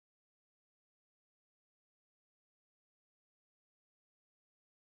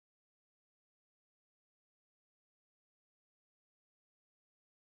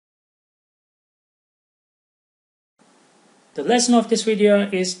The lesson of this video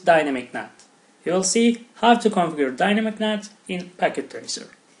is Dynamic NAT. You will see how to configure Dynamic NAT in Packet Tracer.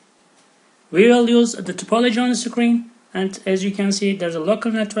 We will use the topology on the screen, and as you can see there's a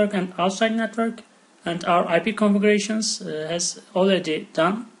local network and outside network, and our IP configurations has already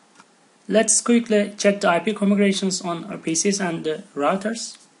done. Let's quickly check the IP configurations on our PCs and the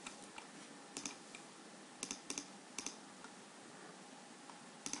routers.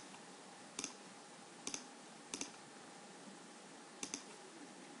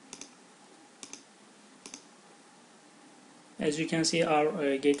 As you can see,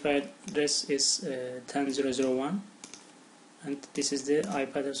 our gateway address is 10.0.0.1, and this is the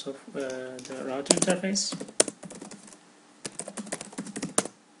IP address of the router interface,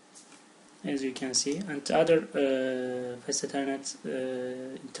 as you can see, and the other fast Ethernet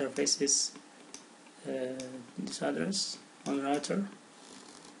interface is this address on router,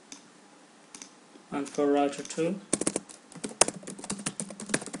 and for router 2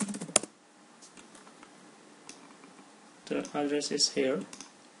 the address is here.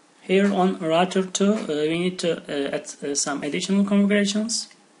 Here on router 2 we need to add some additional configurations.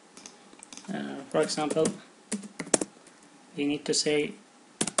 For example, we need to say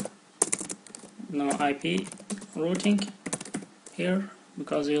no IP routing here,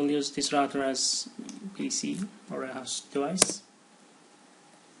 because we will use this router as PC or a host device,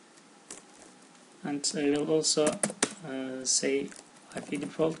 and we will also say IP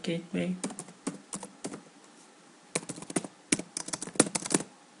default gateway.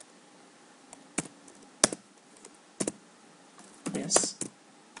 Yes,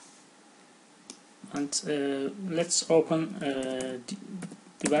 and let's open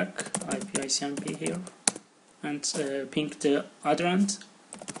debug IPICMP here and ping the other end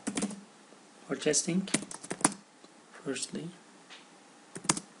for testing firstly.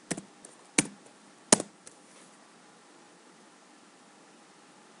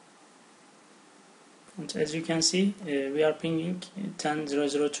 And as you can see, we are pinging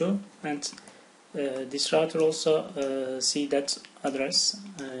 10.0.0.2, and this router also see that address.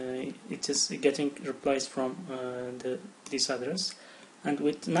 It is getting replaced from this address, and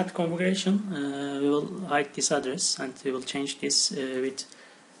with NAT configuration we will hide this address and we will change this with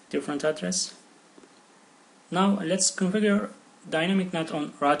different address. Now let's configure Dynamic NAT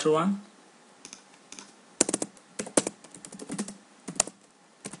on router 1.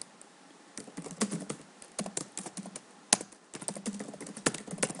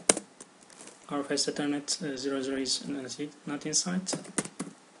 Our fast Ethernet 00 is not inside,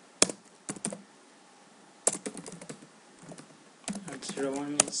 and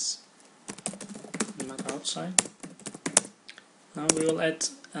 01 is not outside. Now we will add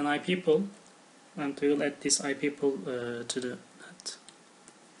an IP pool, and we will add this IP pool to the NAT.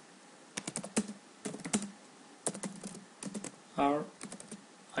 Our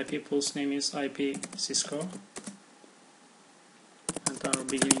IP pool's name is IP Cisco, and our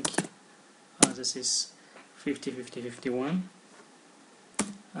beginning this is 50.50.51,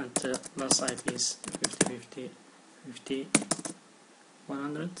 and the last IP is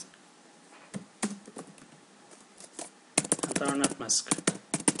 50.50.50.100, and our NAT mask.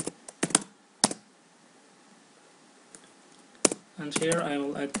 And here I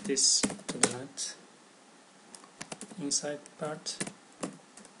will add this to the NAT inside part.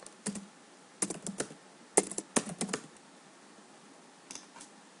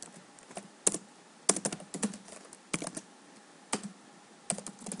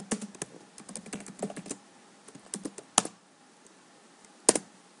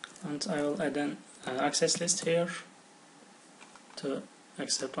 And I will add an access list here to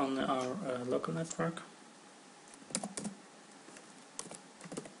accept only our local network.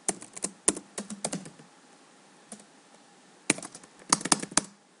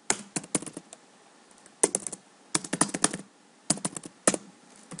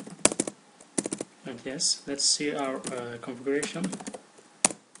 And yes, let's see our configuration.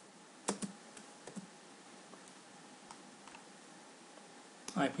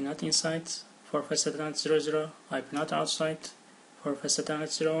 IP not inside for fast Ethernet 00, IP not outside for fast Ethernet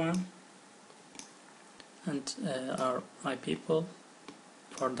 01, and our IP pool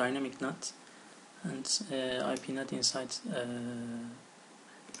for Dynamic NAT, and IP not inside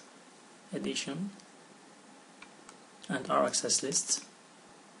addition, and our access list.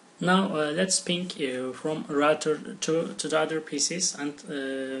 Now let's ping from router to the other PCs, and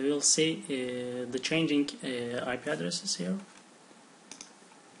we'll see the changing IP addresses here.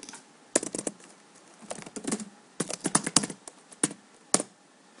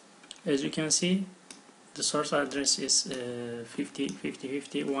 As you can see, the source address is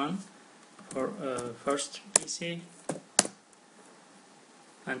 50.50.51 for first PC,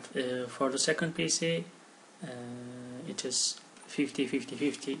 and for the second PC it is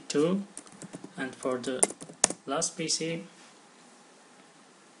 50-50-52, and for the last PC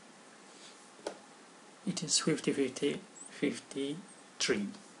it is 50-50-53.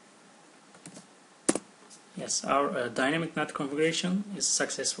 Yes, our dynamic NAT configuration is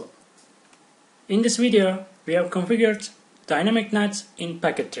successful. In this video, we have configured dynamic NAT in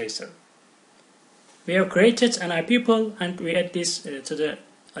Packet Tracer. We have created an IP pool and we add this to the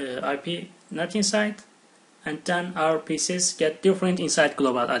IP NAT inside, and then our PCs get different inside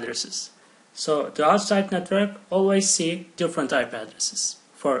global addresses. So the outside network always see different IP addresses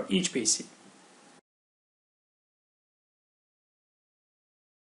for each PC.